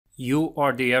You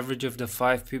are the average of the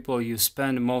 5 people you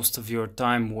spend most of your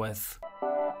time with.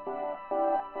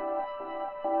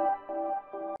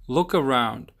 Look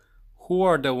around. Who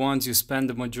are the ones you spend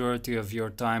the majority of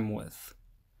your time with?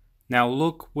 Now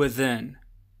look within.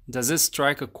 Does it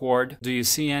strike a chord? Do you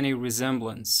see any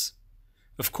resemblance?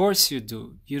 Of course you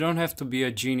do. You don't have to be a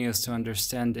genius to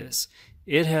understand this.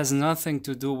 It has nothing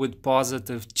to do with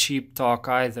positive, cheap talk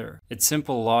either. It's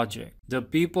simple logic. The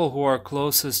people who are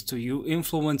closest to you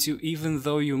influence you even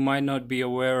though you might not be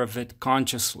aware of it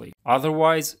consciously.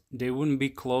 Otherwise, they wouldn't be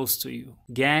close to you.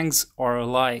 Gangs are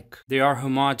alike. They are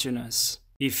homogeneous.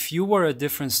 If you were a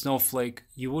different snowflake,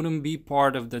 you wouldn't be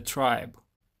part of the tribe.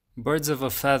 Birds of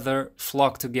a feather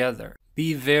flock together.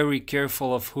 Be very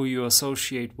careful of who you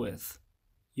associate with.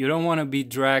 You don't want to be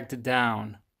dragged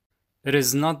down. It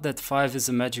is not that 5 is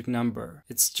a magic number.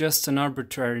 It's just an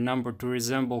arbitrary number to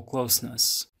resemble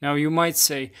closeness. Now you might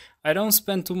say, I don't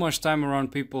spend too much time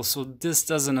around people, so this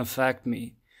doesn't affect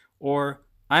me. Or,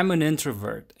 I'm an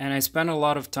introvert and I spend a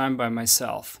lot of time by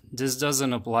myself. This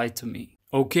doesn't apply to me.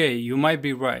 Okay, you might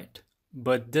be right.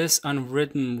 But this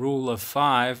unwritten rule of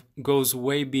 5 goes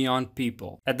way beyond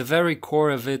people. At the very core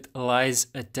of it lies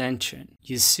attention.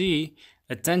 You see,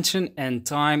 attention and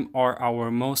time are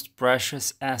our most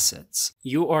precious assets.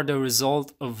 You are the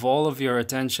result of all of your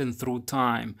attention through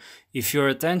time. If your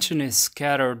attention is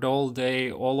scattered all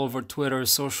day, all over Twitter,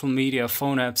 social media,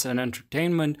 phone apps, and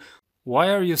entertainment, why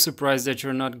are you surprised that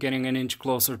you're not getting an inch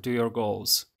closer to your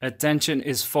goals? Attention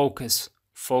is focus.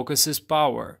 Focus is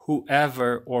power.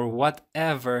 Whoever or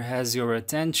whatever has your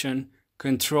attention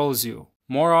controls you.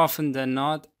 More often than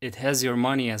not, it has your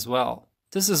money as well.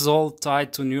 This is all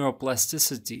tied to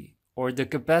neuroplasticity, or the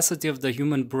capacity of the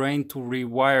human brain to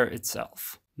rewire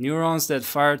itself. Neurons that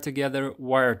fire together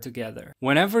wire together.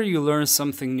 Whenever you learn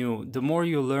something new, the more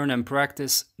you learn and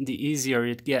practice, the easier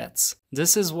it gets.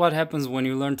 This is what happens when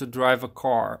you learn to drive a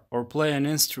car, or play an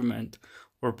instrument,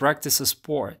 or practice a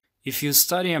sport. If you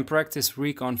study and practice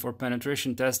recon for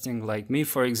penetration testing, like me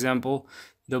for example,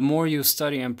 the more you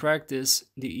study and practice,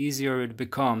 the easier it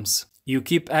becomes. You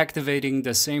keep activating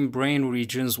the same brain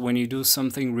regions when you do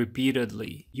something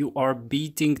repeatedly. You are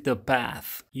beating the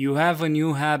path. You have a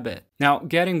new habit. Now,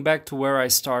 getting back to where I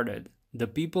started, the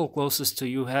people closest to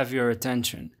you have your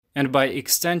attention. And by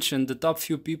extension, the top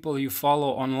few people you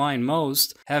follow online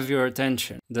most have your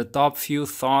attention. The top few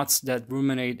thoughts that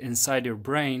ruminate inside your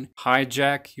brain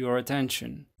hijack your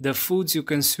attention. The foods you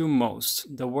consume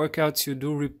most, the workouts you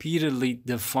do repeatedly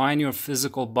define your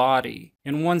physical body.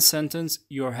 In one sentence,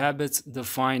 your habits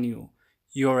define you.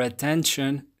 Your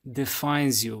attention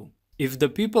defines you. If the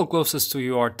people closest to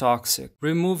you are toxic,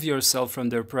 remove yourself from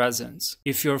their presence.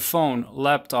 If your phone,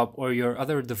 laptop, or your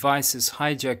other devices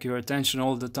hijack your attention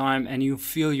all the time and you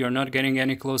feel you're not getting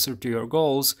any closer to your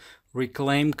goals,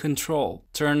 reclaim control.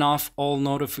 Turn off all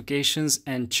notifications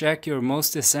and check your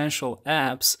most essential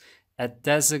apps at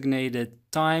designated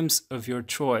times of your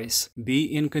choice. Be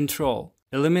in control.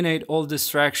 Eliminate all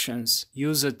distractions.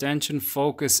 Use attention,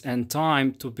 focus, and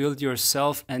time to build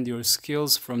yourself and your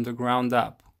skills from the ground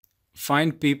up.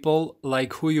 Find people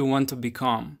like who you want to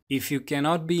become. If you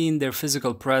cannot be in their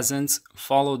physical presence,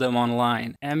 follow them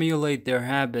online. Emulate their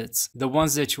habits, the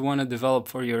ones that you want to develop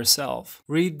for yourself.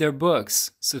 Read their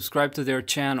books, subscribe to their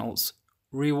channels.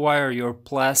 Rewire your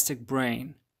plastic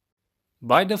brain.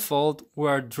 By default, we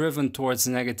are driven towards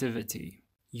negativity.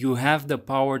 You have the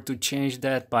power to change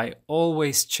that by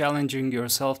always challenging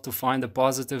yourself to find the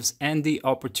positives and the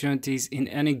opportunities in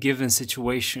any given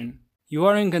situation. You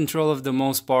are in control of the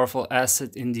most powerful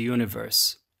asset in the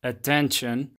universe.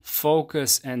 Attention,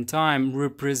 focus, and time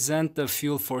represent the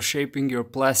fuel for shaping your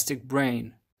plastic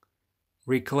brain.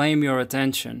 Reclaim your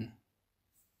attention.